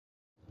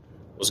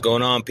What's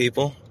going on,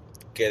 people?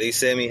 ¿Qué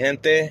dice mi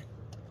gente?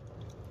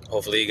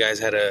 Hopefully you guys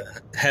had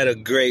a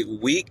great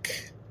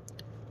week.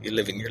 You're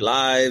living your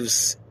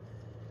lives,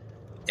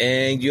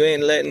 and you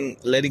ain't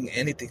letting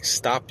anything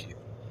stop you.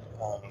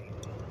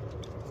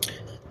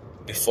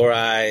 Before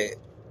I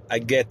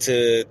get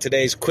to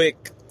today's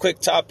quick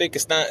topic,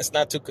 it's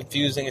not too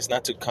confusing. It's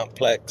not too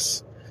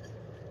complex.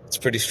 It's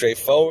pretty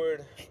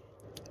straightforward.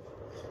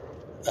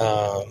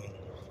 Tell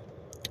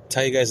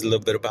you guys a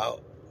little bit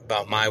about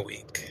my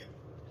week.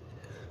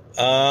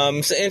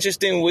 It's an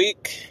interesting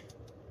week.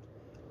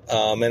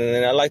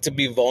 And I like to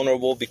be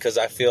vulnerable because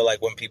I feel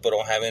like when people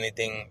don't have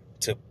anything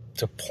to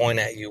point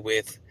at you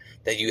with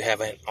that you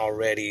haven't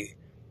already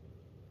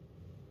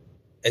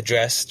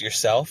addressed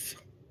yourself,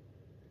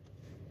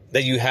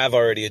 it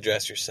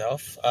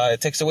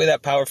takes away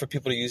that power for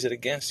people to use it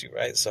against you,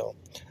 right? So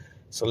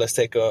let's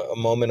take a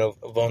moment of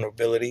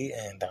vulnerability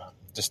and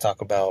just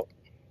talk about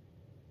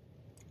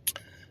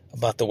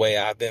the way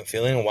I've been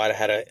feeling and why I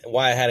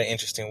had an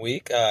interesting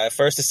week. At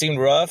first it seemed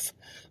rough,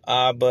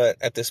 but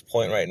at this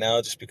point right now,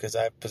 just because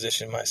I've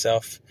positioned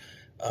myself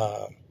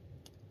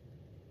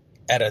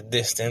at a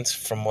distance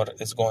from what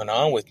is going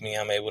on with me,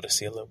 I'm able to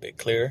see a little bit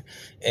clearer.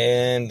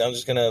 And I'm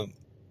just gonna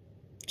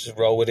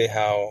roll with it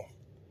how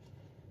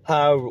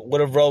I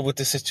would have rolled with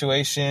the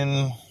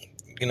situation,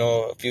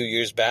 a few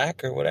years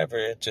back or whatever.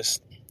 It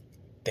just,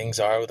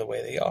 things are the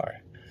way they are.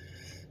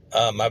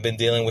 I've been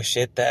dealing with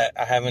shit that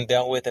I haven't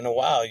dealt with in a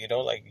while,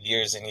 like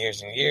years and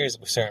years and years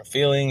with certain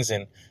feelings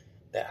and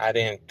that I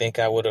didn't think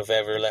I would have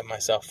ever let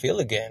myself feel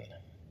again.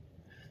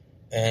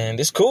 And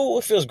it's cool.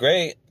 It feels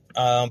great.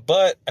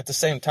 But at the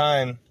same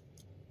time,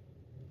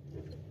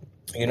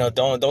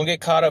 don't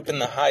get caught up in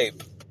the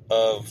hype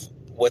of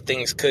what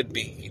things could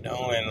be,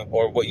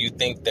 or what you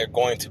think they're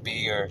going to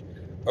be or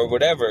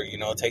whatever,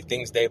 take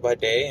things day by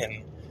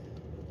day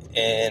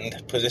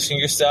and position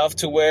yourself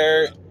to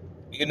where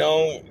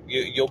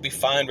you'll be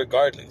fine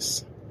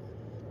regardless.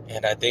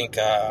 And I think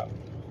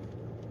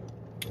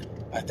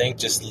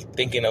just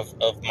thinking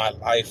of my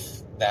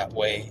life that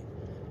way,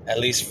 at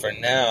least for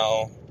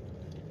now,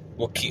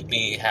 will keep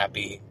me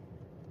happy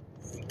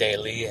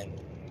daily and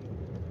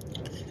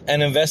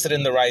invested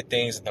in the right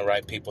things and the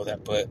right people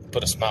that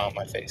put a smile on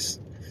my face.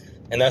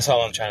 And that's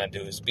all I'm trying to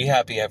do, is be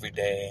happy every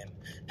day and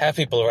have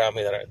people around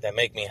me that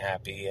make me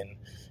happy and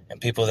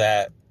people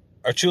that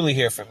are truly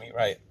here for me,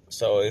 right?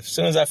 So as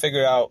soon as I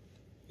figure out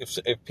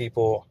if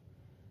people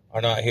are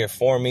not here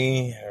for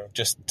me or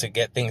just to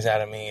get things out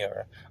of me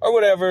or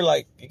whatever,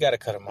 like, you got to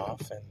cut them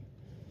off.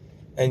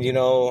 And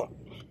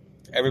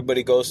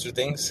everybody goes through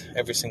things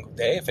every single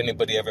day. If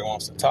anybody ever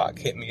wants to talk,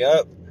 hit me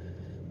up.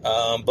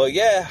 But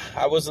yeah,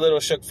 I was a little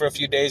shook for a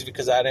few days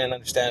because I didn't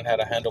understand how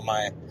to handle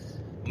my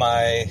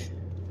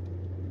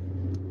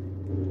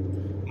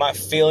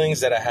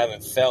feelings that I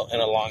haven't felt in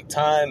a long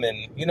time,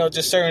 and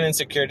just certain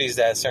insecurities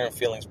that certain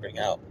feelings bring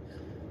out.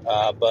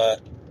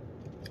 But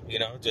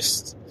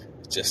just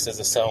as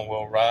the sun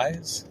will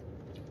rise,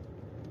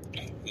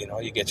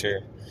 you get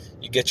your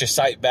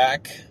sight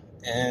back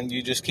and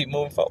you just keep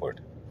moving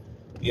forward.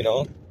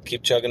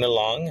 Keep chugging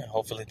along, and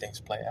hopefully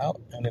things play out.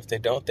 And if they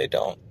don't, they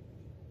don't.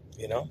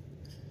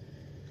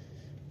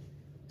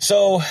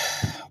 So,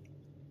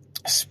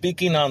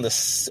 speaking on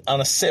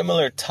a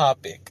similar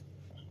topic,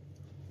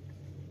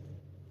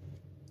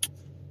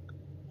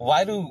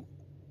 why do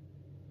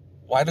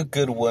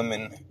good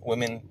women,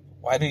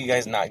 why do you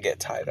guys not get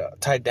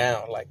tied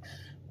down? Like,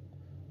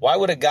 why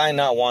would a guy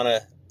not want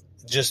to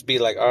just be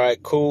like, all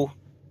right, cool,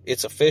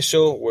 it's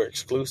official, we're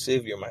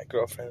exclusive, you're my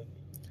girlfriend,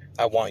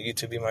 I want you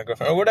to be my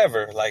girlfriend, or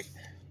whatever? Like,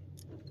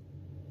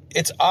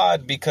 it's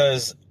odd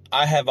because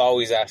I have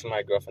always asked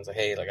my girlfriends, like,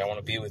 hey, like, I want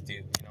to be with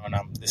you, and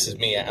this is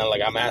me, and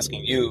like, I'm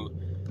asking you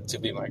to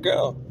be my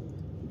girl,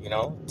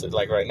 to,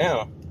 like, right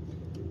now.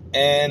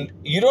 And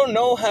you don't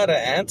know how to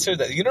answer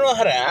that. You don't know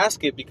how to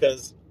ask it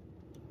because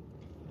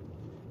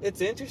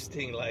it's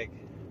interesting. Like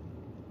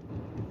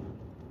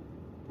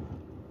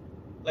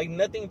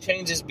nothing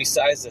changes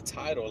besides the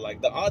title.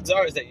 Like, the odds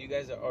are is that you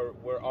guys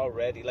were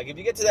already, like, if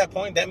you get to that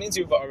point, that means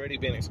you've already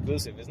been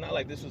exclusive. It's not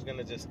like this was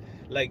gonna just,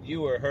 like,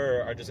 you or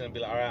her are just gonna be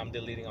like, all right, I'm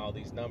deleting all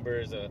these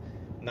numbers,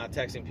 not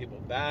texting people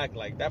back.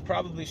 Like, that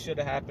probably should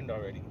have happened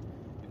already,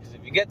 because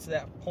if you get to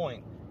that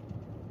point,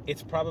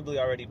 it's probably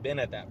already been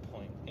at that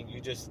point, and you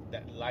just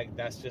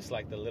that's just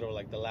like the little,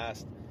 like, the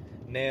last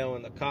nail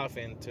in the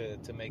coffin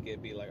to make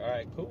it be like, all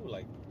right, cool,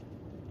 like,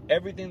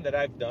 everything that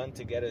I've done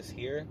to get us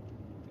here,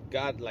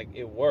 God, like,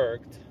 it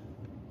worked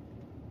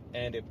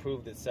and it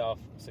proved itself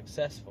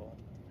successful.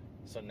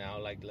 So now,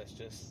 like, let's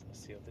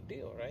seal the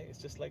deal, right?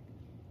 It's just like,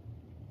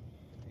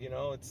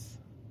 it's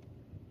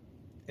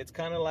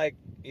kind of like,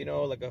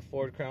 like a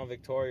Ford Crown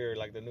Victoria or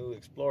like the new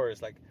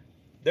Explorers. Like,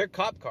 they're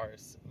cop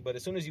cars, but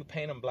as soon as you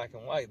paint them black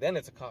and white, then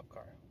it's a cop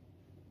car.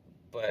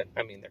 But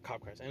I mean, they're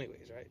cop cars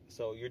anyways, right?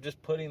 So you're just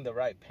putting the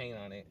right paint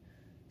on it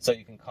so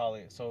you can call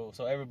it, so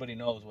everybody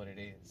knows what it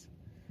is.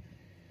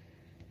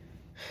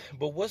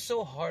 But what's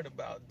so hard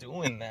about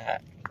doing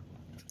that?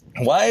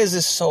 Why is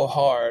it so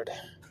hard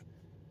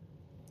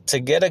to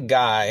get a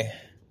guy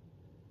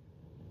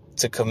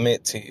to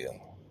commit to you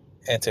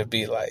and to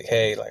be like,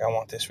 hey, like, I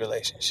want this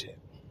relationship.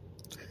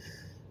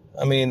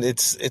 I mean,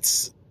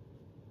 it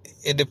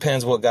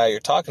depends what guy you're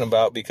talking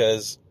about,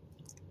 because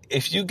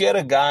if you get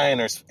a guy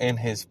in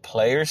his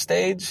player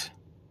stage,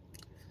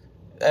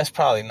 that's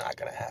probably not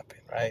going to happen,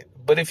 right?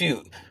 But if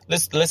you,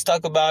 let's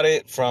talk about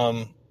it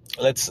from,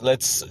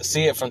 let's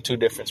see it from two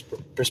different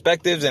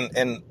perspectives,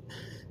 and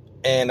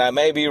I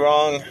may be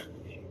wrong,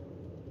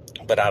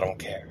 but I don't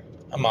care.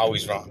 I'm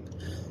always wrong.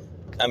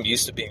 I'm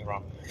used to being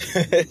wrong.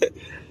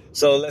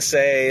 So let's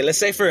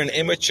say for an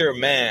immature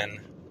man,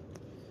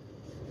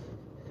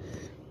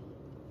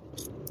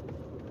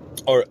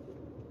 or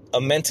a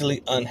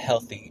mentally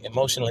unhealthy,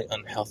 emotionally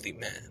unhealthy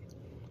man,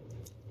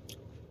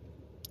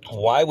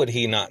 why would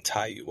he not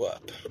tie you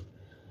up?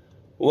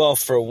 Well,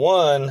 for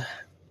one,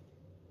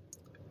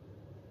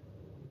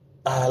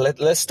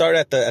 let's start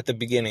at the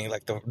beginning,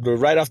 like the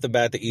right off the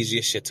bat, the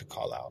easiest shit to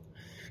call out.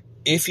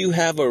 If you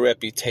have a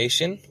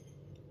reputation,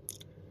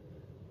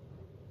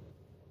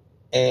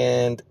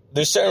 and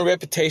there's certain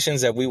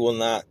reputations that we will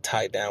not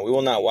tie down, we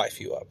will not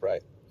wife you up,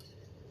 right?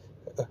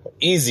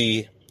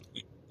 Easy.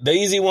 The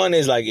easy one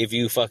is like if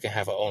you fucking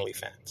have an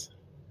OnlyFans.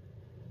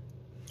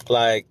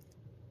 Like,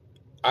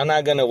 I'm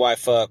not going to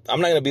wife up.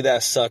 I'm not going to be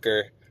that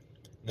sucker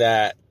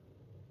that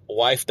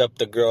wifed up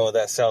the girl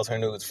that sells her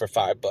nudes for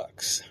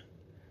 $5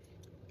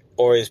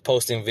 or is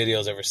posting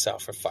videos of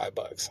herself for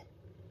 $5.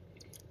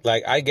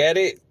 Like, I get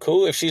it.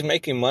 Cool. If she's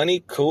making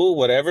money, cool,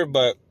 whatever.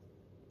 But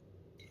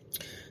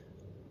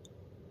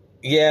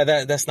yeah,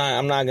 that's not,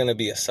 I'm not going to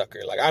be a sucker.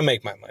 Like, I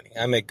make my money.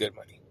 I make good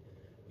money.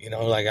 You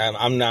know, like,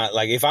 I'm not,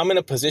 like, if I'm in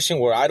a position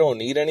where I don't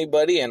need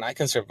anybody and I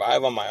can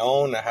survive on my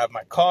own, I have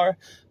my car,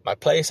 my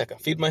place, I can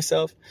feed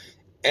myself,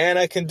 and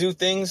I can do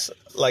things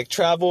like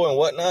travel and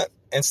whatnot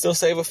and still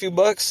save a few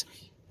bucks,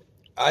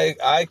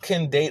 I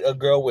can date a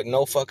girl with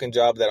no fucking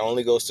job that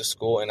only goes to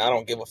school, and I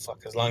don't give a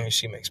fuck as long as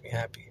she makes me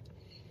happy.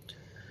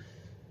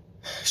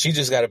 She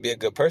just got to be a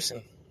good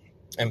person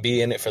and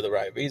be in it for the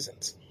right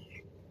reasons.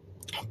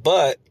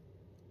 But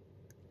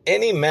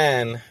any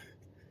man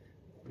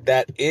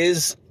that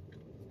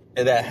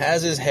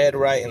has his head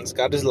right and has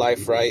got his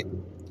life right,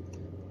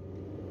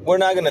 we're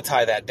not going to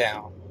tie that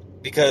down,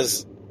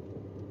 because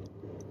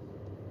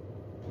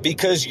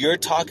you're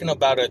talking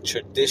about a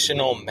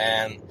traditional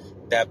man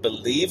that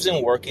believes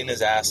in working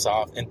his ass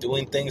off and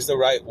doing things the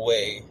right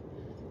way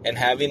and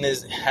having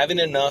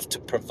enough to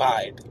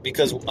provide.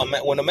 Because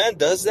when a man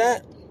does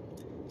that,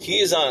 he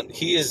is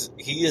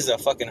a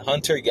fucking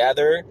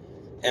hunter-gatherer,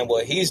 and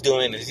what he's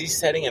doing is he's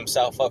setting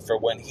himself up for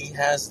when he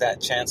has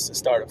that chance to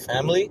start a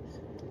family.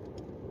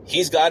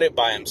 He's got it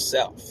by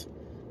himself.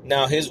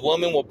 Now, his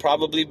woman will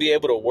probably be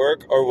able to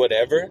work or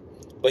whatever,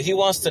 but he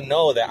wants to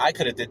know that I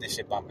could have did this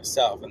shit by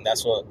myself, and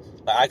that's what,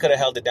 like, I could have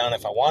held it down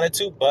if I wanted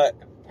to, but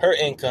her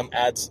income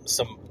adds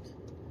some,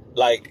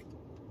 like,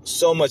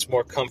 so much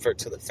more comfort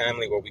to the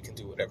family where we can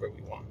do whatever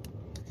we want,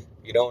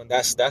 you know. And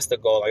that's the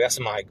goal. Like, that's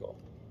my goal.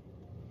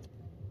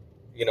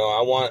 You know,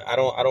 I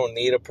don't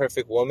need a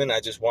perfect woman. I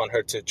just want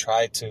her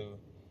to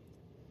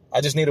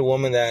I just need a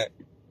woman that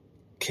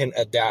can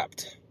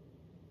adapt,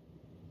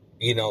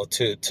 you know,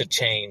 to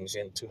change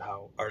and to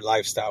how our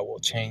lifestyle will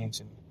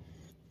change,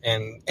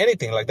 and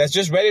anything like that's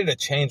just ready to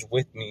change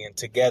with me and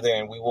together,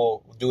 and we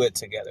will do it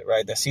together,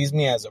 right? That sees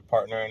me as a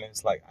partner, and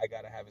it's like, I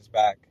gotta have his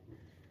back.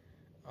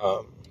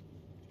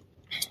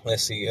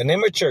 Let's see, an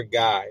immature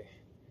guy,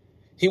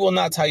 he will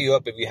not tie you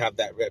up if you have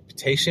that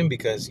reputation,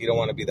 because you don't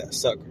want to be that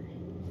sucker.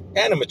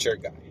 And a mature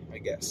guy, I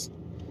guess.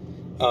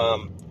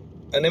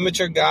 An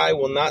immature guy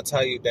will not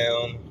tie you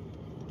down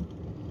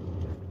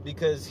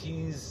because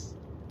he's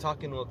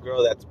talking to a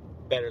girl that's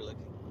better looking.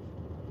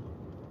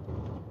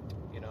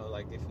 You know,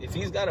 like, if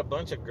he's got a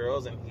bunch of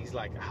girls and he's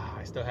like,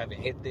 I still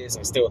haven't hit this,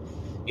 I'm still,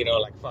 you know,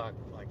 like, fuck,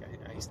 like,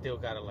 I still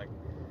gotta, like,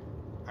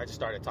 I just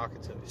started talking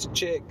to this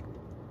chick,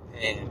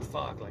 and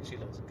fuck, like, she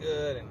looks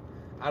good, and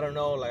I don't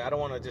know, like, I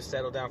don't want to just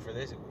settle down for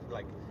this,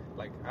 like,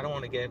 I don't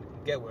want to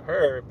get with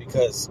her,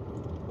 because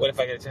what if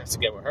I get a chance to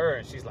get with her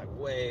and she's, like,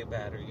 way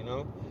better, you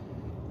know?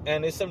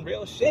 And it's some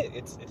real shit.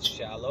 It's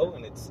shallow,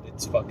 and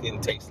it's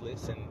fucking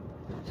tasteless,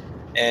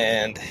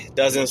 and it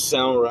doesn't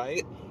sound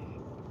right,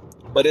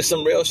 but it's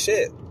some real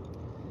shit.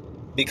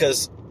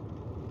 Because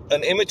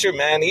an immature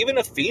man, even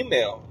a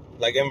female,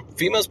 like, and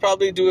females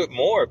probably do it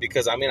more,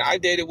 because, I mean, I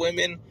dated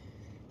women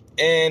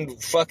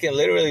and fucking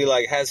literally,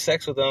 like, had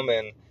sex with them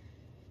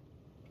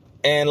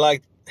and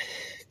like,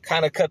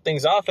 kind of cut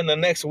things off, and the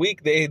next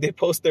week they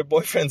post their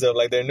boyfriends up,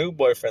 like, their new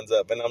boyfriends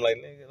up, and I'm like,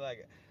 nigga,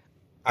 like,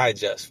 I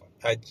just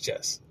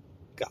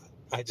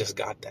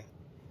got that,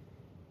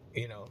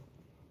 you know.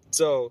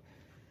 So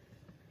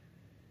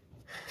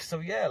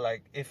yeah,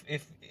 like,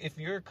 if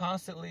you're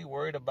constantly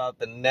worried about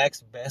the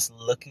next best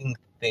looking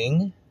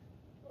thing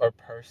or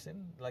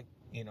person, like,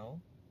 you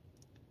know,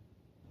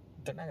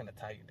 they're not gonna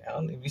tie you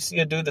down. If you see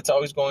a dude that's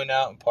always going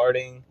out and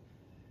partying,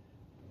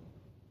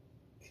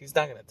 he's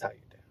not gonna tie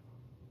you down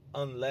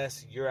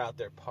unless you're out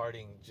there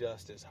partying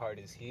just as hard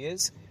as he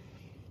is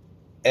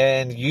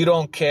and you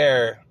don't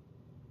care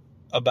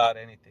about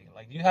anything.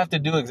 Like, you have to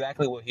do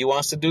exactly what he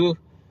wants to do,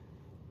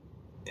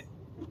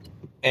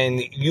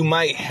 and you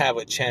might have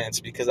a chance,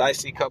 because I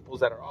see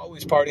couples that are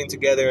always partying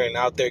together and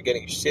out there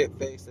getting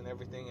shit-faced and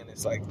everything, and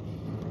it's like,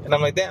 and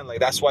I'm like, damn, like,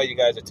 that's why you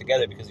guys are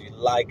together, because you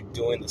like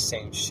doing the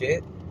same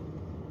shit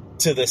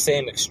to the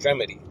same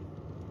extremity.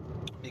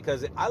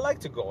 Because I like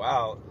to go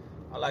out,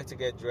 I like to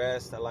get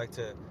dressed, I like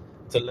to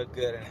look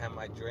good and have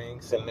my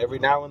drinks, and every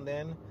now and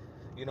then,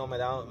 me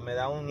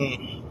da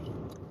un,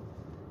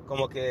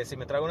 como que si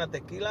me traigo una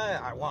tequila,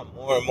 I want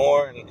more and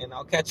more, and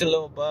I'll catch a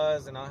little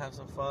buzz, and I'll have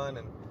some fun,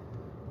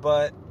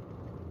 but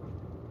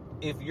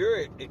if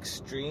you're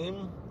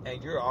extreme,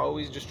 and you're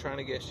always just trying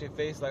to get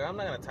shit-faced, like, I'm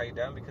not going to tie you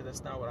down, because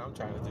that's not what I'm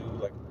trying to do.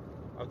 Like,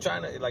 I'm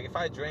trying to, like, if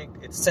I drink,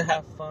 it's to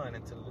have fun,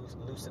 and to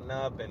loosen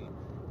up, and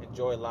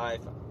enjoy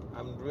life.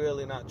 I'm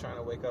really not trying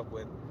to wake up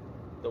with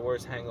the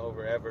worst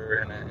hangover ever,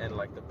 and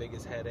like the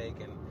biggest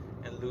headache,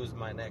 and lose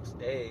my next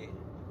day.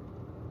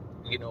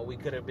 We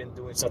could have been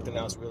doing something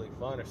else really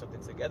fun or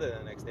something together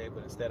the next day,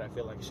 but instead I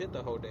feel like shit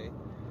the whole day.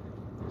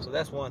 So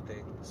that's one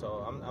thing.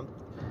 So I'm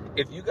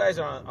if you guys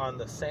are on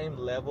the same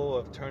level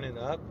of turning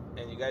up,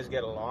 and you guys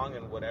get along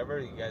and whatever,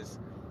 you guys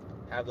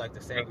have like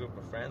the same group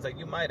of friends, like,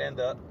 you might end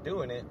up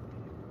doing it.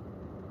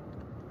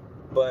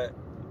 But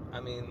I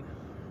mean,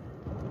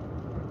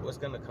 what's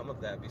gonna come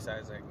of that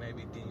besides like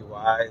maybe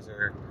DUIs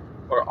or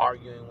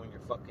arguing when you're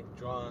fucking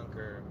drunk,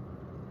 or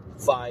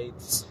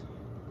fights?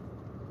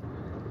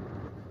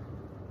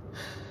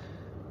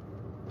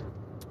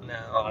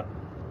 Now,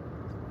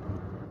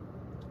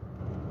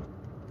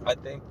 I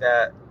think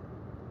that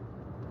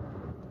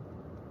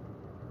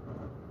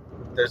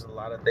there's a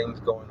lot of things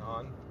going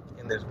on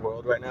in this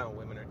world right now.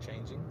 Women are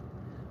changing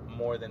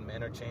more than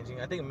men are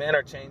changing. I think men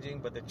are changing,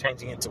 but they're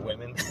changing into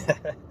women.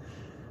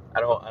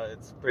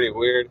 It's pretty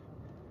weird.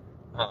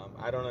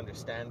 I don't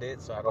understand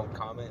it, so I don't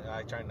comment.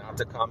 I try not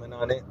to comment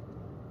on it,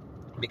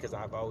 because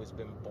I've always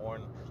been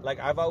born, like,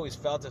 I've always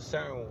felt a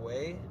certain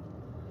way,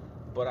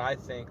 but I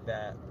think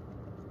that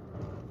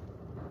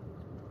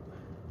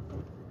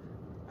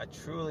I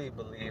truly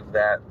believe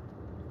that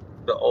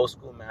the old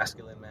school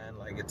masculine man,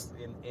 like, it's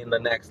in the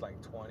next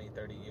like 20,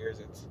 30 years,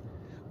 it's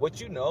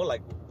what,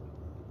 like,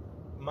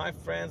 my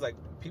friends, like,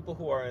 people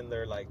who are in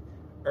their like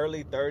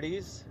early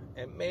 30s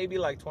and maybe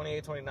like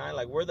 28, 29,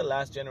 like, we're the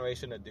last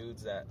generation of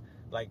dudes that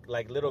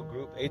like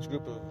little age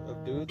group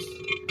of dudes.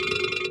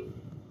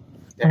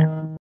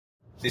 Damn.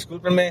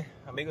 Discúlpenme,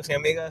 amigos y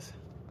amigas,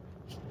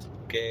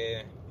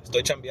 que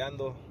estoy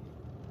chambeando.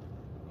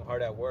 I'm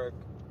hard at work,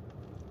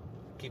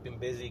 keeping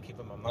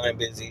my mind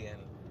busy,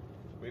 and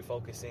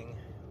refocusing,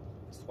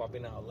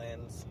 swapping out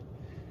lens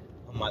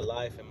on my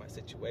life and my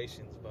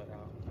situations. But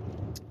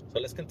so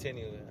let's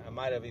continue. I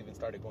might have even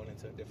started going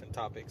into a different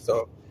topic,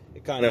 so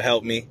it kind of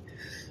helped me.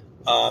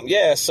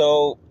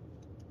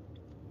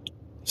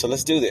 So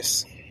let's do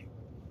this.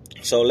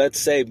 So let's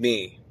say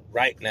me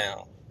right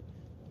now.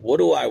 What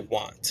do I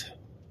want?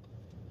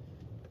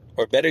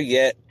 Or better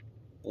yet,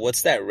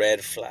 what's that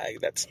red flag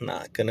that's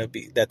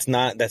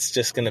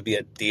just going to be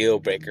a deal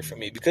breaker for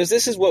me? Because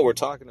this is what we're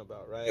talking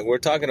about, right? We're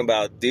talking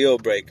about deal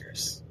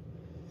breakers.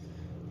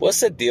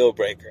 What's a deal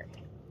breaker?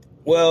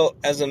 Well,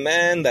 as a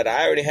man that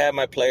I already had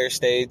my player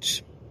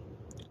stage,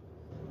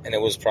 and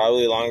it was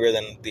probably longer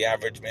than the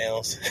average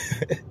males.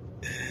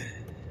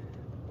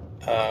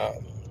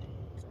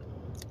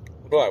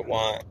 What do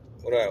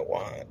I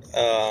want?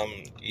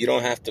 You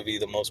don't have to be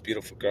the most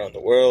beautiful girl in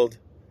the world.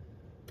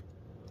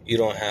 You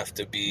don't have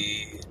to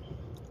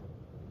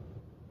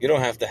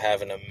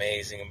have an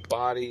amazing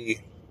body.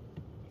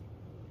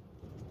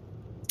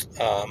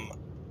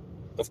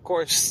 Of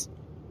course,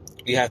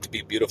 you have to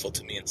be beautiful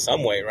to me in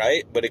some way,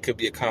 right? But it could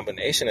be a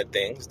combination of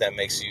things that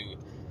makes you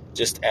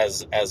just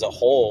as a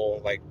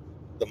whole, like,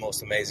 the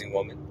most amazing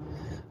woman.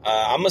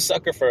 I'm a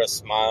sucker for a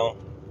smile.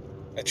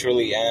 I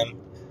truly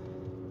am.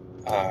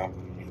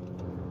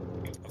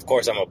 Of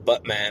course, I'm a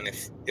butt man,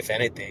 if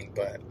anything,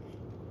 but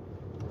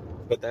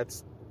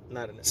that's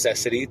not a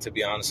necessity, to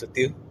be honest with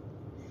you.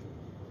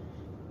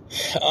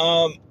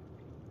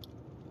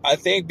 I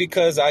think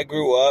because I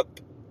grew up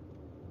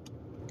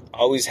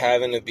always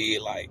having to be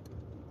like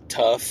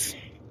tough,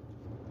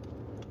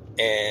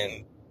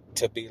 and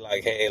to be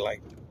like, hey,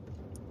 like,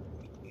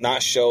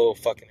 not show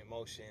fucking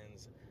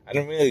emotions. I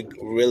didn't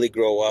really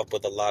grow up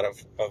with a lot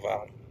of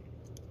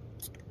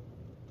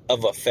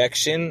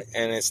affection,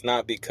 and it's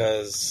not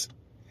because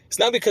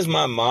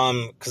my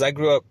mom, because I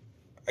grew up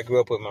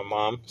with my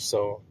mom,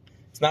 so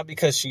it's not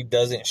because she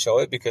doesn't show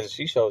it, because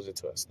she shows it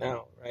to us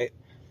now, right?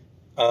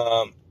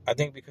 I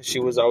think because she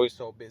was always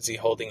so busy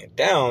holding it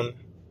down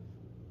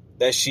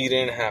that she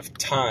didn't have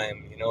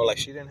time, like,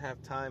 she didn't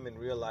have time and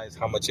realize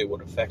how much it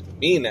would affect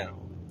me now.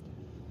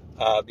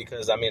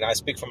 Because, I mean, I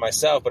speak for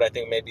myself, but I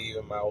think maybe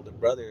even my older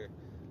brother,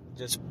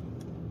 just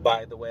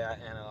by the way I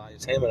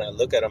analyze him and I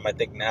look at him, I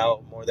think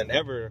now more than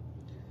ever,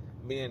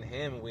 me and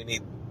him, we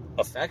need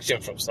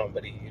affection from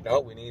somebody,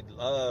 we need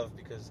love,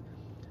 because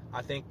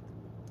I think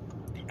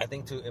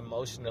to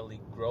emotionally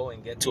grow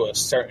and get to a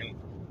certain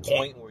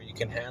point where you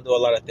can handle a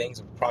lot of things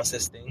and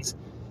process things,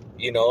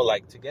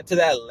 like, to get to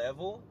that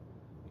level,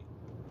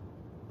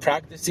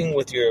 practicing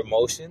with your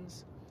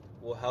emotions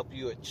will help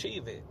you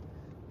achieve it.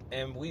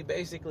 And we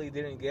basically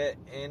didn't get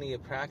any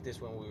practice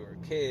when we were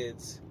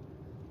kids.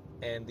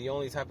 And the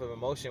only type of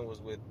emotion was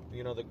with,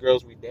 the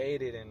girls we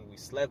dated and we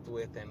slept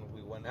with and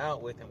we went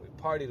out with and we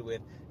partied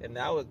with. And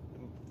that was,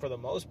 for the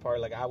most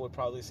part, like, I would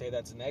probably say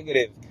that's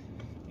negative.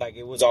 Like,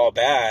 it was all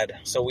bad.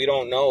 So we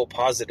don't know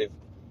positive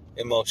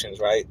emotions,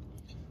 right?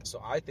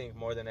 So I think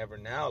more than ever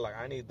now, like,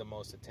 I need the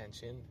most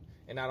attention.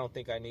 And I don't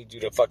think I need you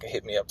to fucking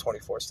hit me up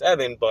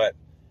 24/7. But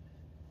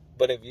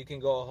if you can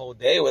go a whole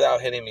day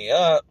without hitting me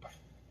up,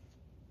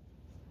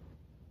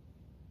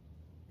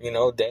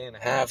 day and a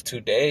half, 2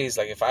 days,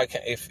 like, if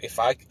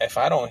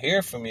I don't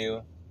hear from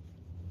you,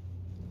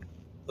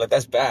 like,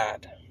 that's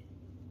bad.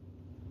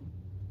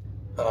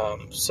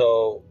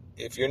 So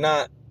if you're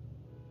not,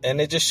 and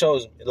it just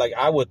shows, like,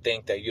 I would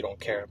think that you don't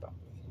care about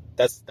me.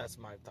 That's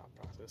my thought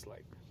process.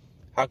 Like,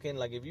 how can,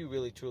 like, if you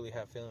really truly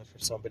have feelings for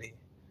somebody,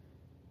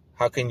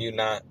 how can you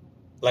not,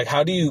 like,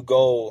 how do you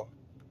go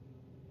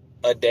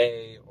a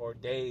day or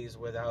days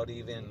without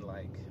even,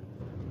 like,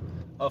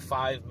 a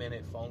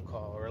 5-minute phone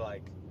call, or,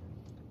 like,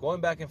 going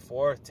back and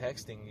forth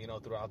texting,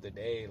 throughout the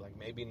day? Like,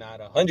 maybe not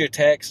 100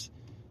 texts,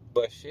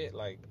 but shit,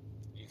 like,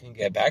 you can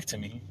get back to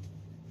me,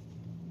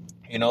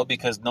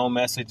 because no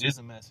message is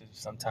a message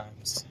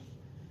sometimes.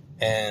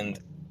 And,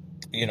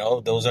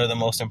 those are the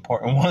most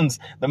important ones.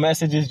 The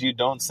messages you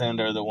don't send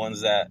are the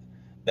ones that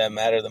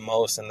matter the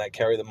most and that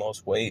carry the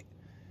most weight.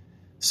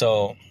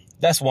 So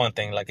that's one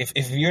thing. Like,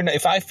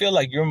 if I feel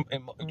like you're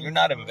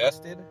not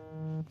invested.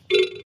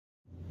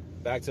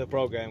 Back to the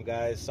program,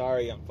 guys.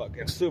 Sorry, I'm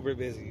fucking super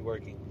busy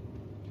working.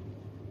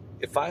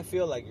 If I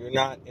feel like you're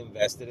not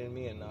invested in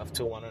me enough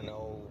to want to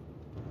know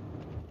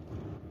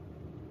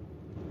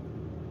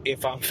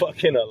if I'm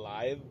fucking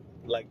alive,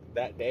 like,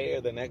 that day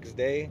or the next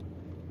day,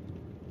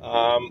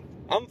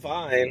 I'm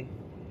fine.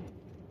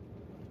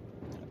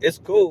 It's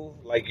cool.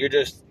 Like, you're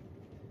just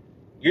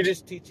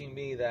teaching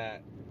me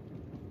that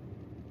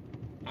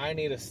I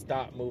need to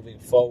stop moving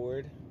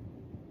forward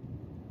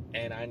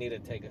and I need to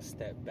take a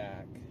step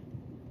back.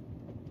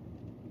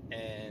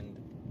 And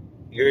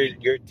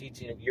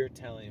you're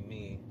telling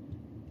me,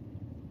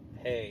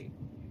 hey,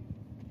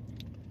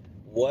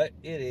 what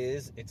it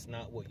is, it's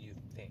not what you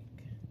think.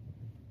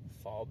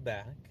 Fall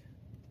back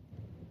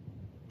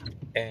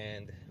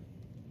and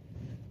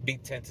be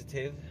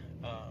tentative,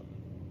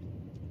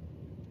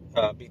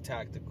 be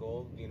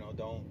tactical.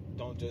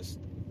 Don't just,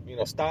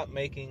 stop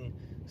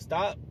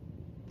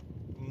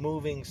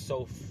moving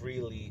so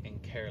freely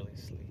and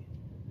carelessly,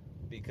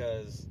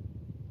 because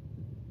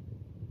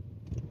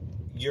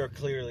you're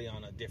clearly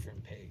on a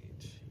different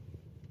page,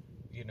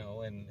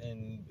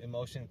 and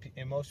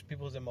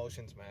people's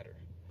emotions matter.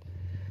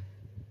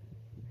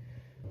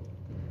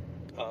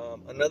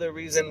 Another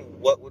reason,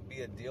 what would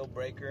be a deal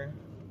breaker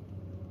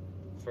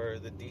for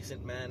the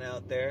decent man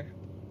out there,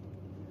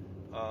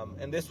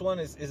 and this one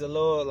is a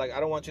little, like, I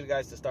don't want you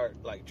guys to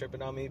start, like,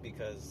 tripping on me,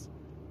 because,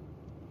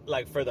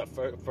 like,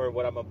 for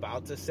what I'm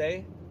about to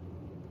say,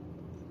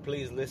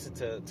 please listen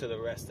to the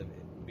rest of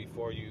it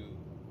before you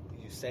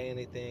say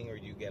anything, or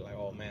you get like,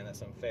 oh man,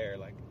 that's unfair.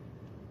 Like,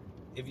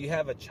 if you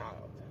have a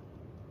child,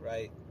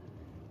 right?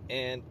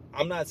 And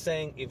I'm not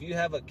saying if you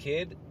have a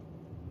kid,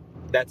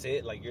 that's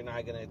it, like, you're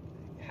not gonna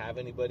have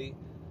anybody.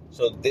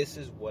 So this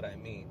is what I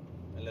mean,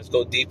 and let's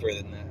go deeper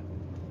than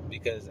that,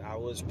 because I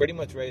was pretty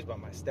much raised by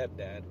my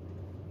stepdad,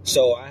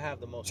 so I have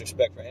the most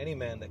respect for any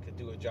man that could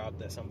do a job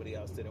that somebody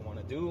else didn't want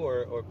to do,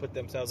 or put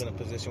themselves in a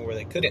position where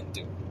they couldn't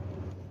do.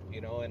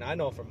 And I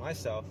know for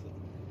myself,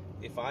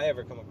 if I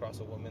ever come across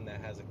a woman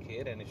that has a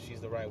kid, and if she's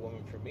the right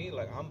woman for me,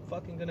 like, I'm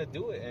fucking gonna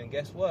do it. And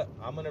guess what?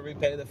 I'm gonna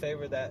repay the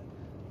favor that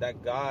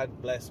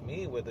God blessed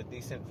me with a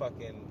decent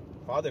fucking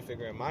father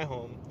figure in my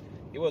home.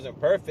 He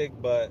wasn't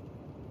perfect, but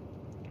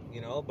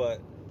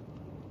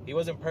he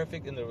wasn't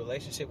perfect in the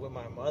relationship with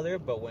my mother,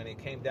 but when it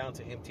came down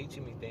to him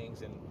teaching me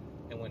things,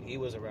 and when he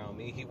was around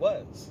me, he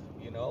was,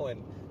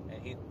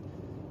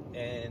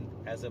 and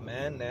as a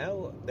man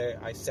now,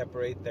 I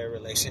separate their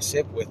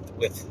relationship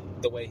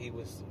with the way he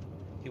was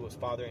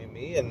fathering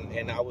me,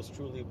 and I was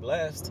truly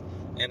blessed,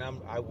 and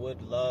I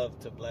would love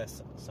to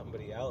bless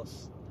somebody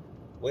else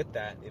with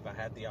that if I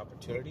had the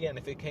opportunity, and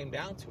if it came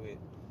down to it,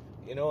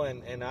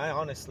 and I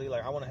honestly,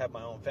 like, I want to have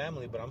my own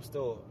family, but I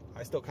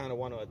still kind of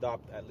want to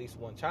adopt at least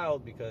one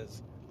child,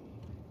 because,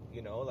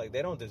 like,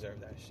 they don't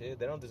deserve that shit.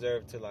 They don't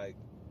deserve to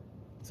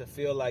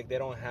feel like they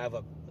don't have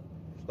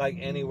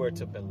anywhere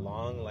to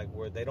belong, like,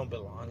 where they don't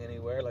belong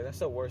anywhere. Like, that's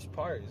the worst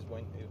part, is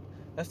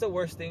that's the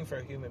worst thing for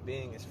a human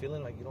being, is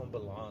feeling like you don't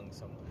belong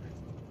somewhere.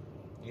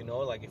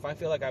 Like, if I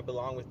feel like I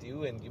belong with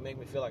you and you make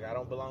me feel like I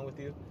don't belong with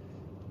you,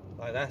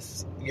 like,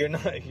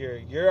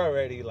 you're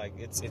already, like,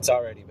 it's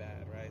already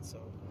bad, right?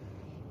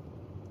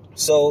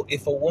 So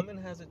if a woman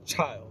has a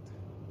child,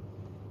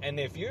 and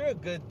if you're a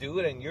good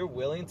dude and you're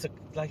willing to,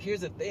 like,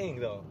 here's the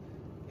thing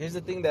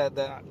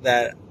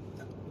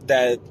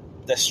that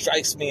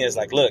strikes me as,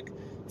 like, look,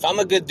 if I'm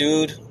a good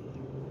dude,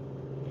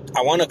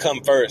 I want to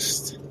come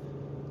first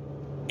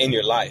in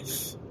your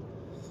life.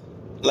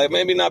 Like,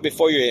 maybe not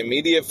before your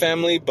immediate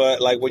family,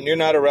 but, like, when you're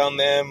not around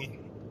them,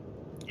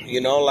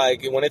 you know,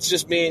 like, when it's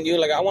just me and you,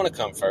 like, I want to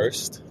come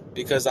first.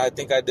 Because I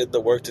think I did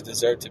the work to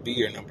deserve to be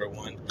your number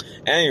one.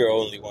 And your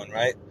only one,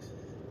 right?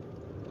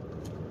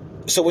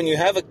 So when you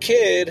have a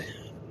kid,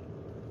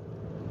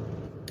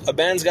 a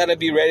man's got to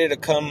be ready to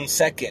come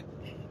second,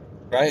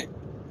 right?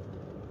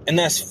 And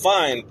that's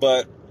fine,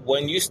 but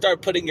when you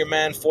start putting your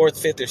man fourth,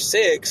 fifth, or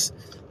sixth,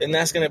 then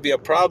that's going to be a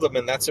problem,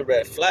 and that's a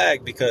red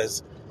flag,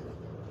 because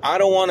I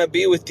don't want to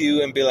be with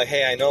you and be like,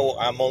 hey, I know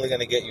I'm only going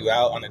to get you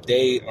out on a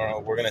date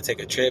or we're going to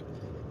take a trip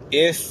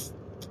if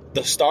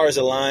the stars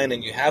align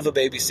and you have a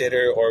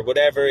babysitter or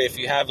whatever. If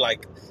you have,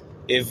 like,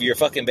 if your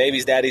fucking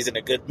baby's daddy's in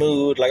a good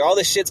mood, like, all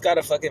this shit's got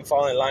to fucking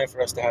fall in line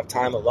for us to have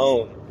time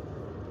alone,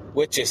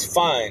 which is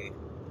fine.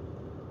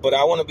 But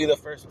I want to be the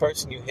first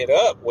person you hit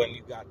up when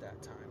you got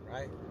that time,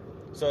 right?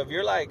 So if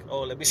you're like,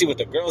 oh, let me see what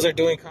the girls are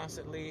doing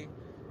constantly.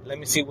 Let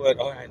me see what,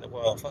 all right,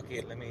 well, fuck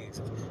it.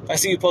 If I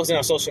see you posting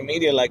on social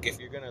media, like, if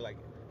you're going to, like,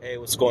 hey,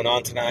 what's going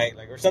on tonight?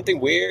 Like, or something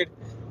weird,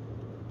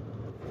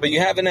 but you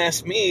haven't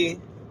asked me,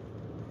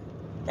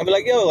 I'd be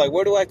like, yo, like,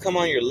 where do I come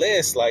on your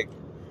list? Like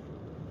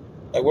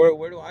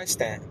where do I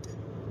stand?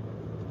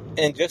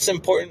 And just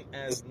important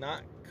as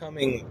not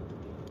coming,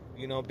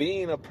 you know,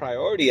 being a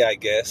priority, I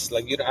guess.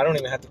 Like, I don't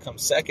even have to come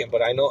second,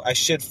 but I know I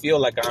should feel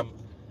like I'm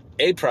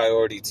a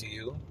priority to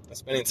you.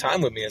 Spending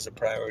time with me is a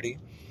priority.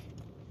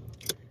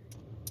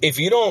 If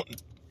you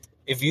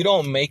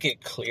don't make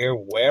it clear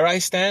where I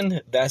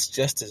stand, that's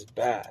just as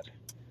bad.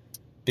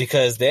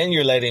 Because then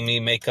you're letting me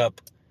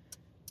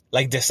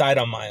decide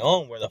on my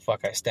own where the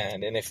fuck I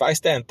stand. And if I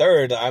stand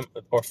third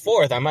or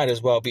fourth, I might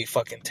as well be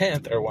fucking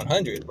 10th or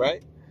 100,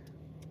 right?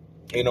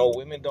 You know,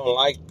 women don't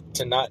like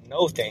to not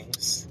know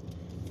things.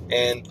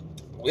 And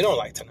we don't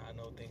like to not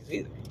know things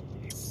either.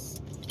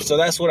 So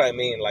that's what I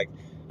mean. Like,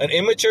 an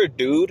immature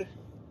dude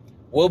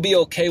will be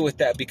okay with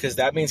that, because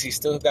that means he's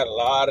still got a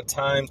lot of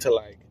time to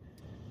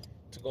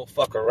go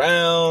fuck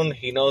around.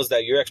 He knows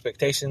that your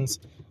expectations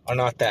are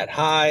not that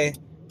high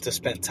to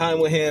spend time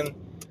with him.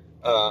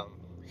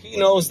 He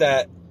knows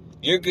that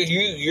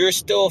you're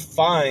still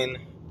fine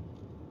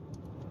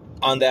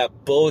on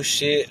that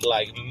bullshit,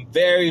 like,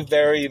 very,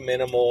 very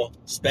minimal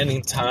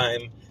spending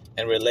time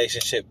and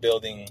relationship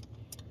building,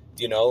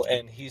 you know,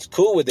 and he's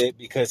cool with it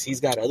because he's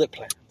got other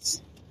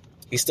plans.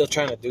 He's still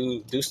trying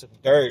to do some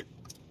dirt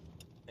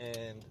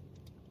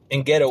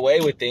and get away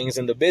with things.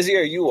 And the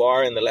busier you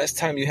are and the less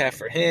time you have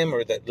for him,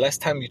 or the less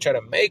time you try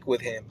to make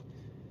with him,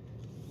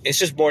 it's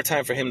just more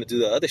time for him to do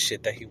the other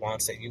shit that he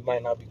wants that you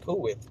might not be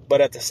cool with. But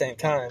at the same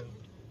time,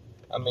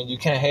 I mean, you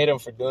can't hate him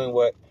for doing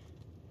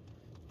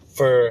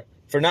for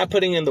not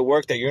putting in the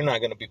work that you're not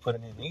going to be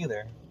putting in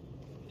either.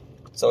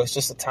 So it's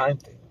just a time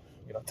thing.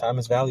 You know, time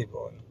is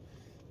valuable.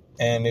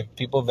 And if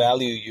people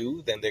value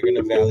you, then they're going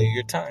to value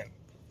your time.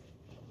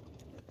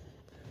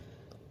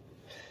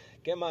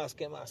 ¿Qué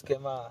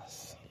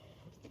más?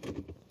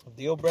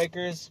 Deal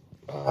breakers.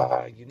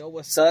 You know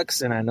what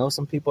sucks? And I know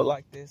some people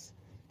like this.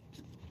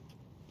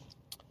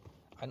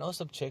 I know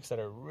some chicks that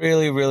are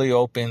really, really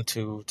open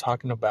to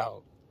talking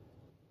about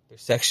their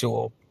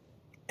sexual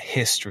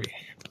history.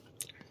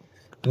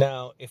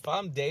 Now, if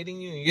I'm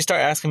dating you and you start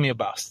asking me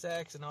about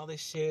sex and all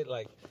this shit,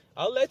 like,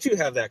 I'll let you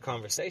have that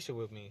conversation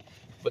with me.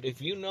 But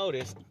if you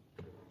notice,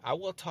 I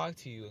will talk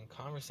to you and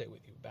conversate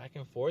with you back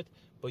and forth,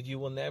 but you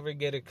will never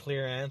get a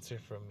clear answer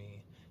from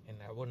me. And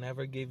I will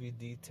never give you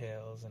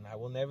details. And I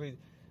will never,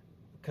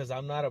 because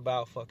I'm not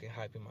about fucking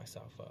hyping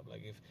myself up.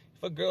 Like, if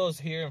a girl's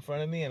here in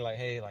front of me and like,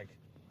 hey, like,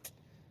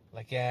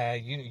 yeah,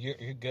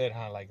 you're good,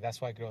 huh? Like, that's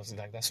why girls,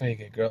 like, that's why you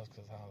get girls,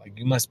 because like,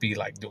 you must be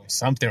like doing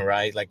something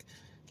right.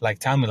 Like,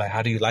 tell me, like,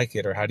 how do you like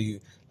it, or how do you,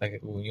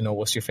 like, you know,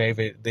 what's your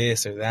favorite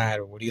this or that,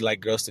 or what do you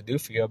like girls to do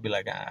for you? I'll be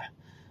like, I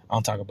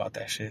don't talk about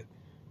that shit.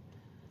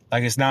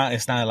 Like, it's not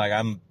like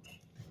I'm,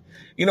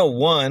 you know,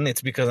 one,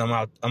 it's because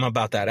I'm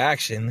about that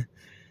action,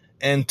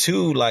 and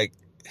two, like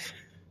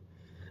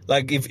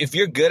if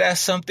you're good at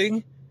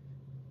something,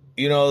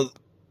 you know,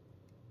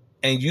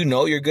 and you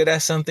know you're good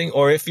at something,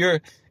 or if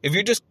you're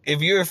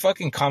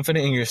fucking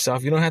confident in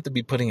yourself, you don't have to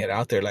be putting it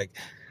out there.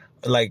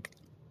 Like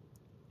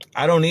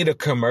I don't need a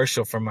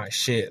commercial for my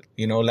shit.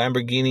 You know,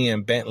 Lamborghini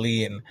and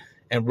Bentley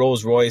and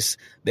Rolls Royce,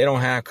 they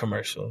don't have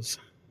commercials.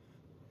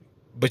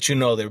 But you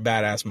know they're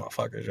badass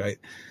motherfuckers, right?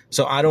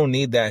 So I don't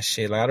need that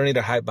shit. Like, I don't need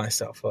to hype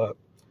myself up.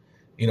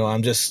 You know,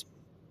 I'm just...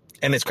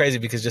 And it's crazy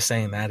because just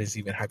saying that is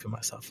even hyping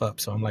myself up.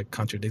 So I'm, like,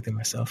 contradicting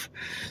myself.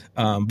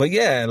 But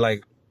yeah,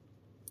 like...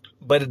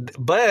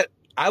 But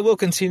I will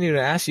continue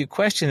to ask you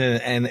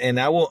questions, and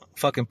I will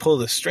fucking pull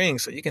the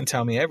strings so you can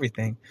tell me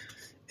everything.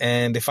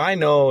 And if I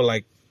know,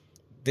 like,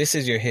 this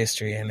is your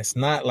history, and it's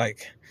not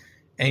like...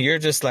 And you're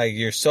just, like,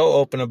 you're so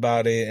open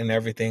about it and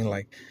everything,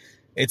 like...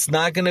 It's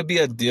not going to be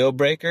a deal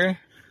breaker,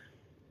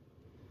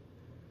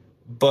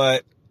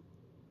 but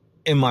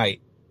it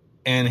might.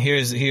 And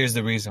here's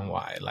the reason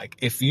why. Like,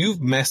 if you've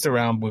messed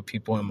around with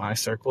people in my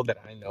circle that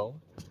I know,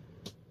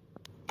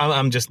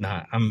 I'm just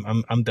not.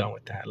 I'm done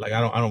with that. Like, I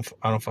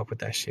don't fuck with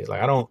that shit.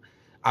 Like,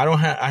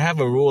 I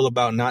have a rule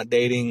about not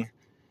dating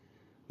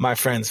my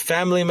friends'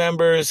 family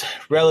members,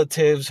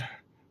 relatives,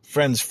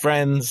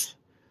 friends.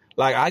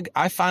 Like,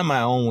 I find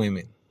my own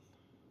women.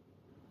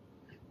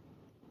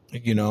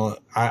 You know,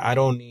 I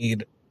don't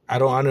need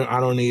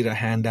a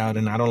handout,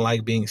 and I don't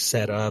like being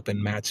set up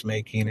and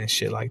matchmaking and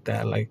shit like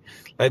that. Like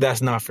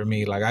that's not for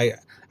me. Like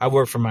I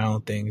work for my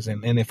own things,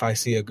 and if I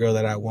see a girl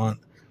that I want,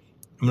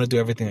 I'm gonna do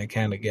everything I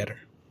can to get her.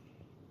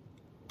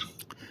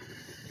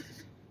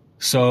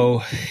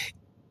 So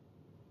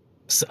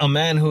a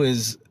man who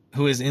is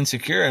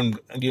insecure, and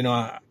you know,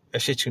 I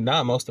shit you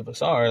not, most of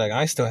us are. Like,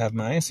 I still have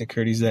my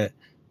insecurities that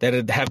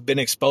have been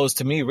exposed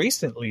to me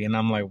recently, and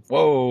I'm like,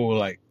 whoa,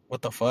 like,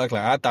 what the fuck?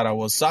 Like, I thought I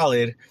was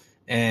solid,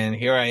 and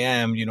here I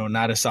am, you know,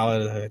 not as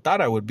solid as I thought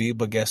I would be.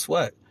 But guess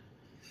what?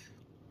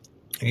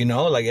 You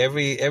know, like,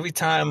 every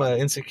time an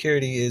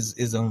insecurity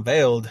is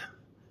unveiled,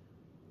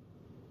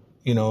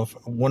 you know,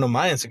 one of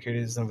my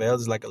insecurities unveiled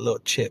is like a little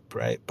chip,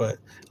 right? But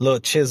a little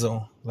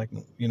chisel, like,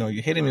 you know,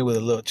 you're hitting me with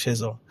a little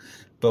chisel.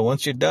 But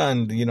once you're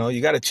done, you know,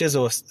 you got to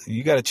chisel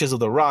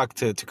the rock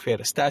to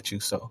create a statue.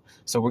 So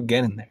we're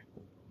getting there.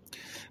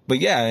 But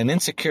yeah, an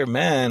insecure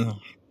man,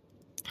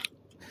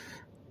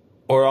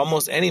 or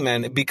almost any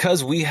man,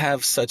 because we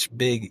have such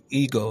big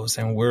egos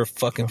and we're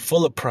fucking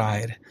full of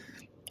pride,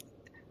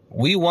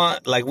 we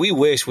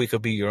wish we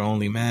could be your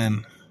only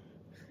man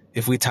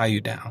if we tie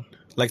you down.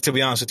 Like, to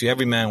be honest with you,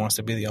 every man wants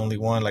to be the only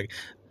one. Like,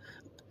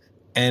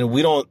 and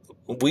we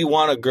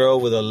want a girl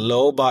with a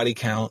low body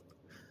count,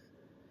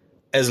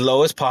 as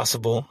low as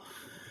possible,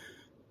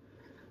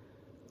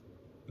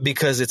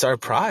 because it's our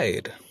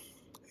pride.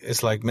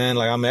 It's like, man,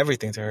 like, I'm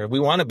everything to her. We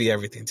want to be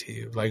everything to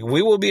you. Like,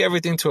 we will be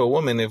everything to a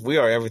woman if we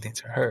are everything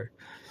to her.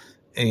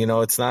 And, you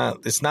know, it's not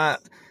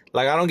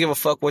like, I don't give a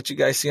fuck what you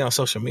guys see on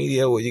social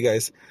media, what you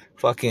guys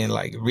fucking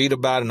like read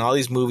about in all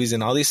these movies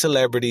and all these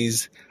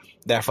celebrities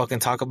that fucking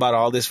talk about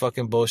all this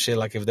fucking bullshit.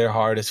 Like, if they're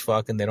hard as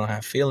fuck and they don't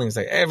have feelings,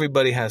 like,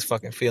 everybody has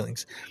fucking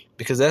feelings,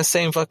 because that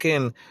same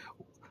fucking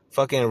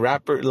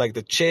rapper, like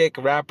the chick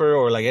rapper,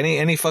 or like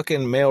any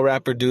fucking male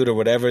rapper dude or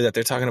whatever that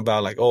they're talking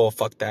about, like, oh,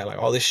 fuck that, like,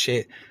 all this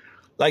shit.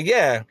 Like,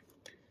 yeah,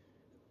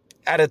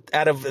 out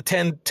of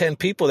 10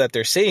 people that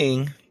they're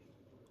seeing,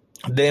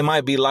 they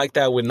might be like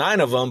that with 9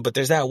 of them, but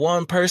there's that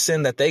one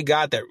person that they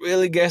got that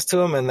really gets to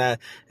them, and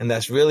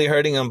that's really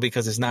hurting them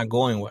because it's not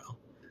going well.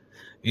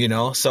 You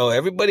know, so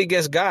everybody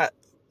gets got.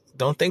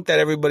 Don't think that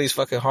everybody's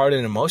fucking hard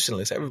and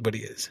emotionless. Everybody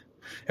is.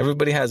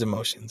 Everybody has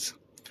emotions.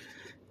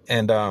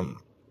 And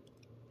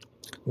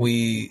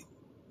we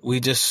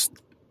just,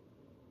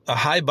 a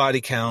high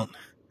body count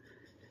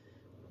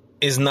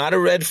is not a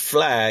red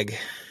flag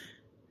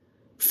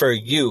for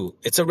you.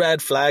 It's a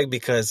red flag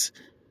because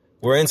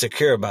we're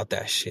insecure about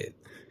that shit.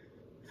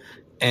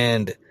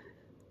 And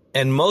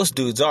most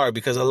dudes are,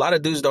 because a lot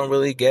of dudes don't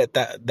really get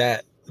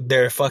that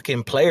their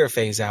fucking player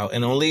phase out.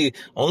 And only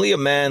a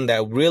man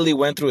that really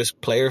went through his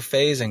player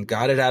phase and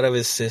got it out of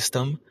his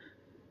system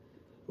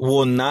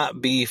will not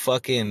be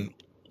fucking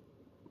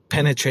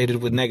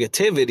penetrated with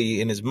negativity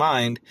in his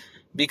mind,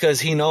 because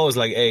he knows,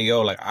 like, hey,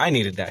 yo, like, I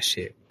needed that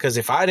shit. Because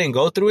if I didn't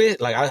go through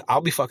it, like,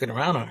 I'll be fucking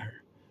around on her.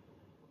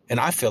 And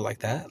I feel like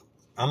that.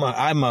 I'm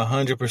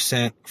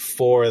 100%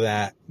 for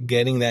that,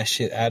 getting that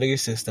shit out of your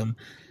system,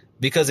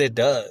 because it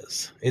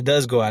does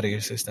go out of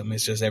your system.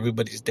 It's just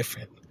everybody's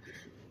different.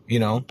 You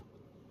know,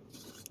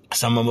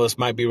 some of us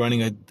might be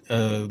running a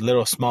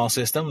little small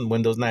system,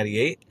 Windows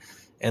 98,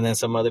 and then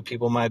some other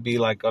people might be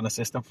like on a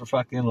system for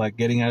fucking, like,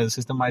 getting out of the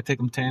system might take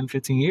them 10,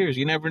 15 years.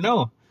 You never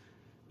know.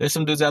 There's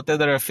some dudes out there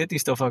that are 50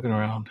 still fucking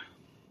around.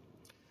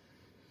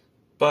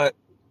 But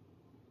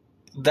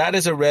that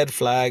is a red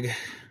flag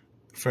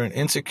for an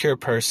insecure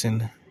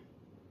person,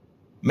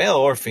 male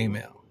or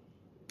female.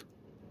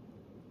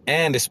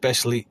 And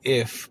especially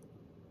if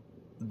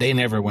they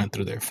never went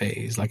through their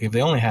phase. Like, if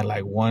they only had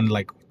like one,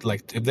 like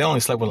if they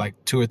only slept with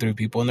like 2 or 3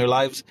 people in their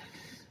lives,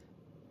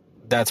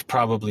 that's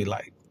probably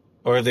like,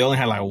 or if they only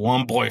had like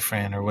one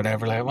boyfriend or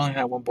whatever, like, I've only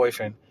had one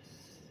boyfriend,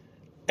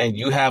 and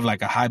you have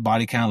like a high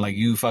body count, like,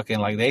 you fucking,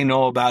 like, they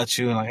know about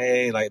you, and like,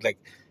 hey, like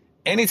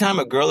anytime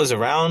a girl is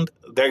around,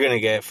 they're gonna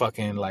get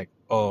fucking like,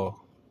 oh,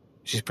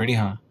 she's pretty,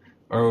 huh?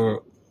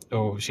 Or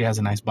she has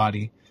a nice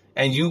body.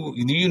 And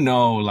you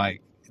know,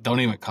 like, don't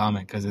even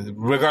comment, because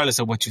regardless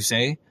of what you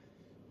say,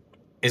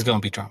 it's gonna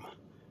be drama.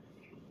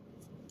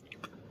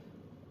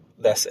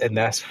 That's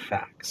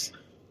facts.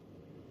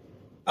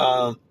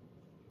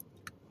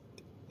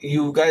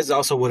 You guys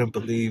also wouldn't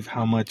believe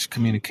how much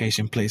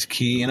communication plays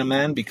key in a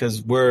man,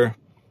 because we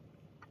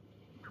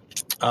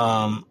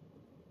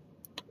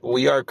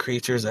are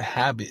creatures of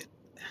habit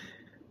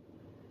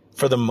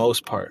for the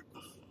most part.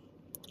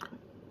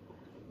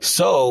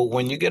 So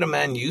when you get a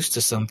man used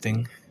to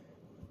something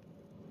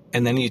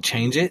and then you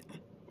change it,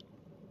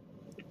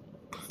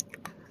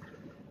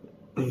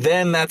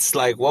 then that's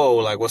like, whoa,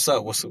 like, what's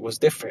up? What's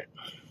different?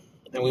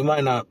 And we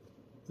might not,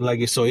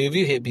 like, so if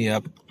you hit me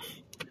up,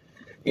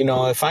 you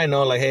know, if I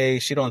know, like, hey,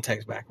 she don't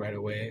text back right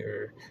away,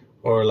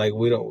 or like,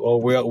 we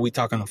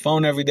talk on the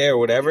phone every day or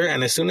whatever,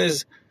 and as soon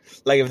as,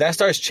 like, if that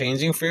starts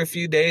changing for a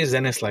few days,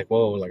 then it's like,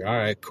 whoa, like, all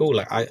right, cool,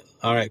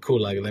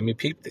 like, let me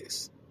peep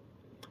this.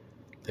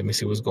 Let me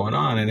see what's going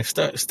on. And if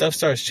stuff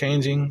starts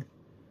changing,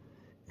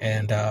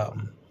 and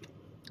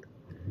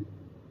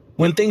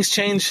when things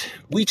change,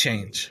 we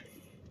change.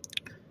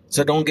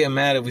 So don't get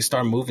mad if we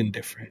start moving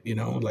different,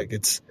 like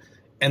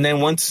and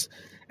then once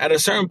at a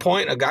certain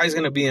point, a guy's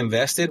going to be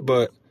invested,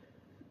 but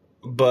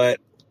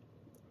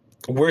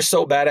we're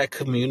so bad at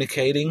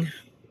communicating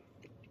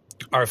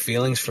our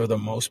feelings for the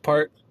most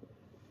part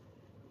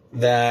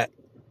that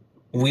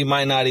we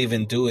might not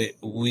even do it.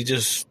 We'll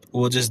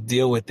just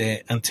deal with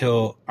it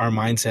until our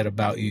mindset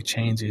about you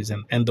changes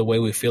and the way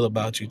we feel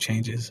about you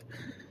changes.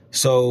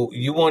 So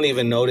you won't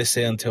even notice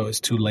it until it's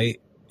too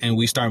late and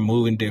we start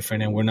moving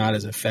different and we're not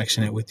as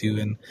affectionate with you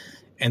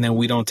and then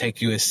we don't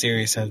take you as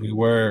serious as we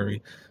were,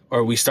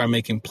 or we start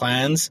making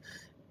plans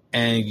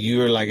and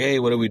you're like, hey,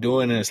 what are we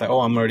doing? And it's like,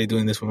 oh, I'm already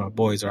doing this with my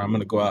boys, or I'm going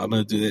to go out, I'm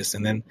going to do this.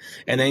 And then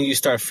you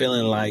start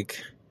feeling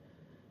like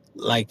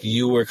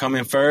you were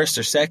coming first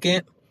or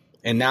second.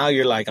 And now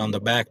you're like on the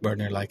back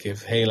burner, like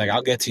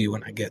I'll get to you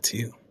when I get to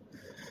you,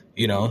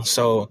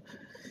 So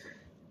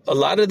a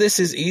lot of this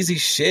is easy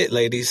shit,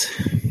 ladies.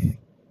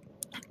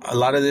 A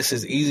lot of this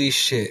is easy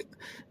shit.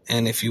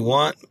 And if you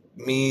want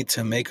me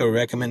to make a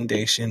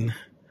recommendation,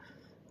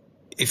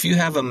 if you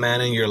have a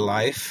man in your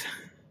life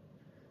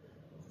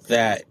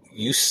that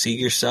you see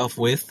yourself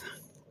with,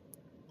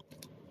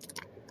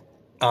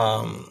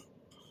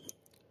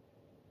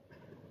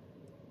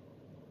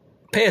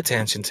 pay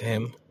attention to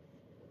him.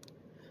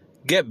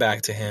 Get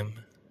back to him.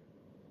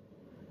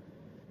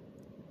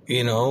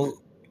 You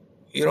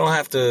don't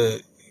have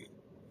to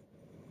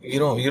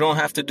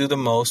do the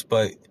most,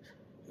 but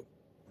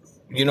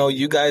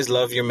you guys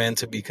love your men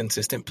to be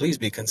consistent. Please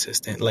be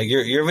consistent. Like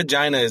your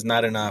vagina is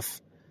not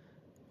enough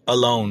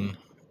alone,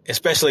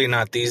 especially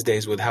not these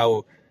days with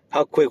how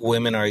quick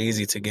women are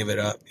easy to give it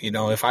up.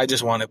 If I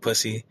just wanted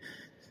pussy,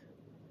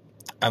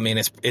 I mean,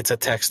 it's a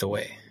text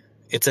away.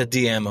 It's a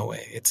DM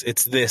away.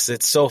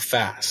 It's so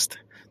fast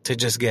to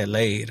just get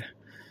laid.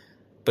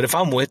 But if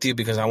I'm with you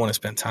because I want to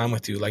spend time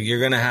with you, like, you're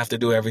going to have to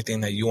do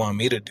everything that you want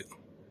me to do.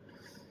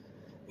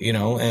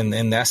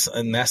 And that's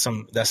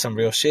some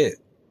real shit.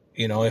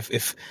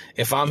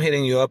 If I'm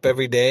hitting you up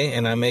every day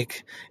and I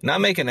make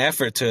an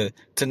effort to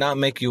not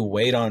make you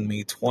wait on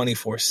me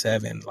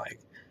 24/7, like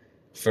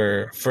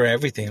for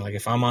everything, like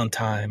if I'm on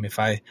time, if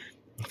I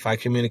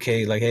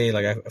communicate like, hey,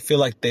 like I feel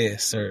like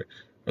this, or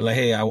like,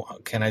 hey,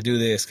 can I do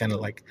this? Kind of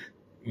like,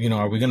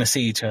 are we going to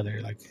see each other?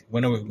 Like,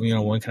 when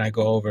can I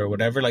go over or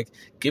whatever? Like,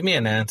 give me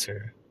an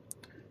answer,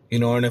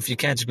 and if you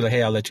can't, just be like,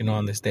 hey, I'll let you know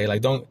on this day.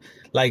 Like, don't,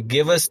 like,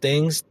 give us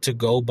things to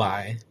go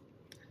by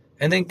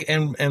and then,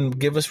 and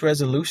give us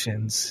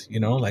resolutions,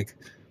 like,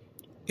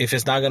 if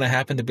it's not going to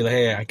happen, to be like,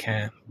 hey, I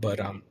can't, but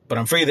I'm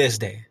free this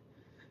day,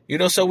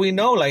 so we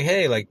know, like,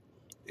 hey, like,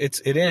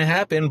 it didn't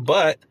happen,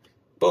 but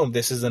boom,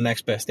 this is the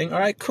next best thing. All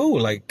right, cool.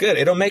 Like, good.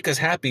 It'll make us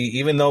happy.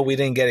 Even though we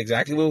didn't get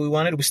exactly what we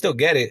wanted, we still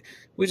get it.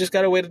 We just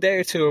got to wait a day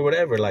or two or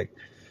whatever. Like,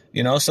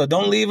 so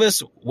don't leave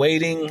us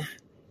waiting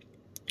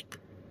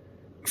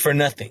for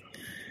nothing.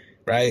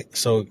 Right.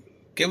 So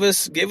give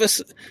us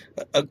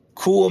a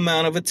cool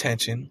amount of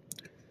attention.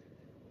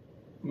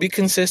 Be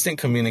consistent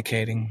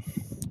communicating.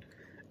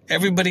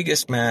 Everybody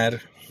gets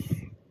mad.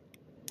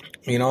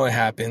 It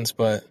happens,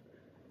 but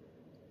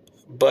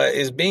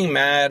is being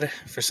mad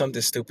for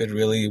something stupid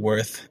really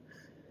worth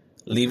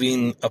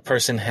leaving a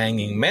person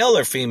hanging, male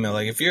or female?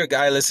 Like, if you're a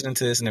guy listening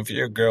to this, and if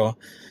you're a girl,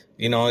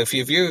 if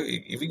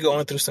you're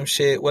going through some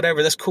shit,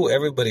 whatever, that's cool.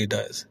 Everybody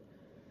does.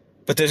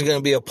 But there's going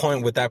to be a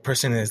point where that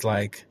person is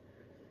like,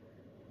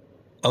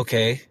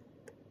 okay,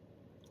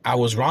 I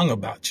was wrong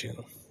about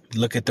you.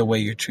 Look at the way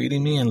you're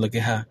treating me, and look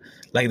at how,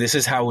 like, this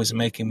is how it's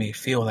making me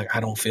feel. Like, I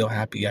don't feel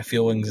happy. I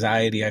feel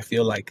anxiety. I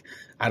feel like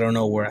I don't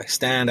know where I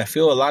stand. I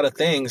feel a lot of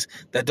things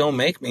that don't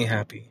make me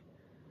happy.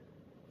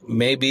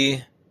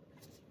 Maybe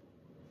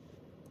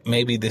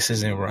this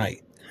isn't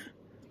right.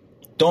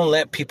 Don't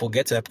let people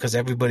get to that, because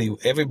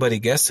everybody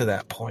gets to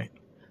that point,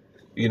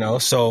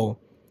 so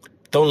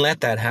don't let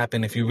that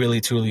happen if you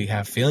really truly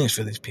have feelings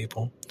for these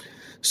people.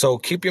 So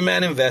keep your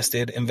man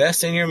invested,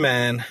 invest in your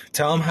man,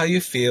 tell him how you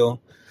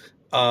feel.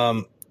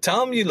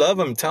 Tell him you love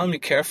him. Tell him you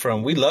care for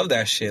him. We love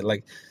that shit.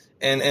 Like,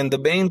 and the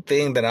main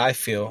thing that I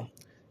feel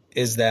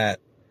is that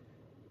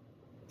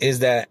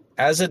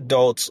as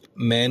adults,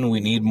 men, we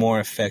need more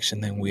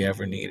affection than we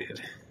ever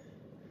needed.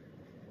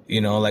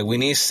 Like, we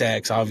need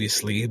sex,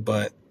 obviously,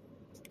 but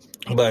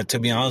to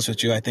be honest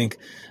with you, I think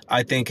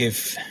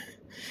if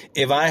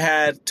I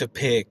had to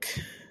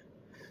pick,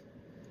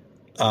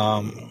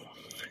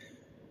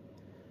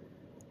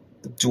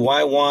 do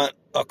I want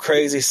a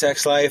crazy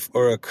sex life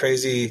or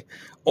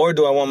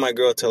do I want my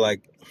girl to,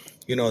 like,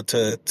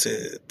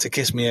 to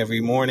kiss me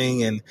every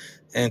morning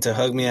and to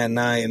hug me at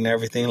night and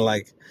everything,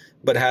 like,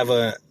 but have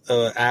a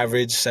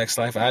average sex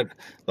life? I'd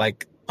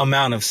like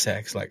amount of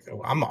sex. Like,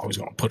 I'm always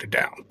going to put it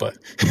down, but,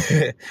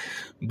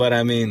 but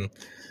I mean,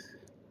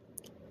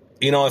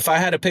 if I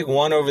had to pick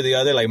one over the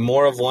other, like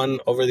more of one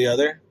over the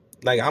other,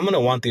 like, I'm going to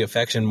want the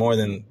affection more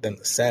than the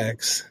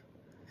sex.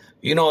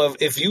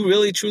 If you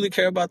really truly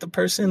care about the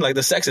person, like,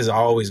 the sex is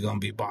always going to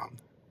be bomb.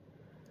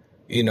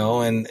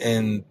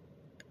 and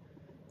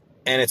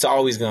it's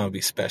always going to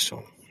be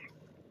special.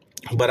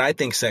 But I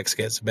think sex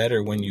gets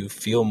better when you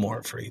feel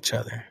more for each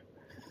other.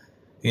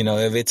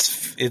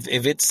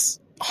 If it's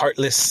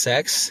heartless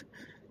sex,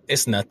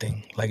 it's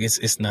nothing. Like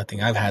it's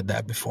nothing. I've had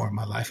that before in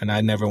my life, and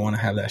I never want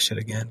to have that shit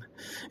again.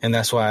 And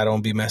that's why I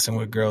don't be messing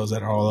with girls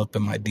that are all up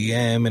in my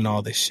DM and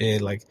all this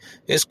shit. Like,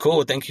 it's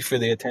cool. Thank you for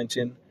the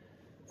attention.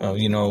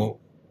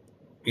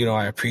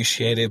 I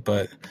appreciate it,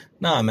 but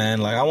nah,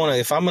 man. Like,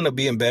 if I'm gonna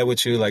be in bed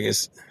with you, like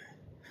it's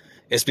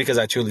because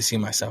I truly see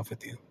myself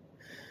with you,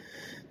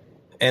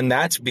 and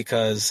that's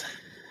because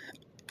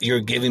you're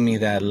giving me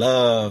that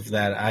love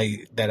that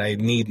I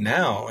need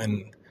now,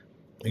 and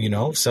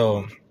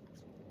so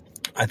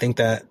I think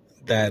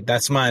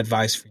that's my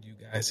advice for you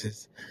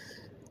guys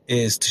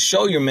is to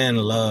show your man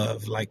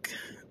love, like,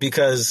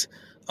 because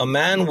a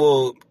man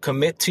will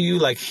commit to you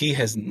like he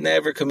has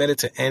never committed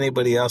to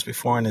anybody else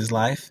before in his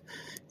life.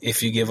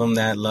 If you give him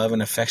that love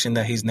and affection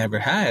that he's never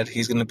had,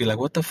 he's going to be like,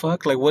 what the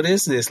fuck? Like, what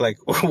is this? Like,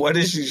 what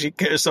is she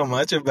care so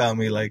much about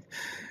me? Like,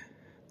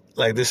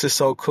 this is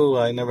so cool.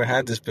 I never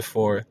had this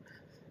before.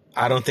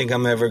 I don't think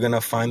I'm ever going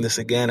to find this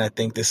again. I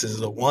think this is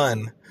the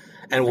one.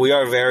 And we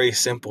are very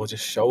simple.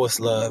 Just show us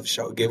love.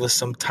 Give us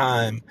some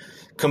time.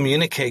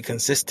 Communicate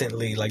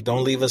consistently. Like,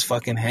 don't leave us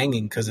fucking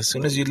hanging. Because as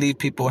soon as you leave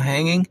people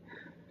hanging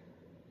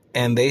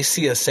and they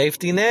see a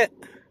safety net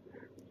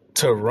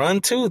to run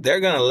to, they're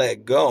going to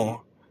let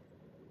go.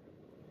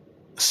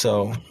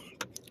 So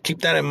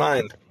keep that in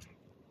mind.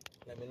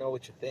 Let me know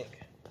what you think.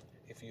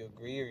 If you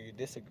agree or you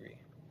disagree.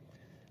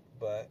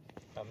 But,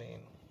 I mean,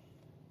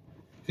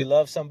 if you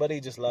love somebody,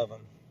 just love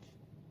them.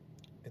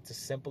 It's as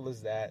simple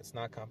as that. It's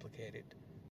not complicated.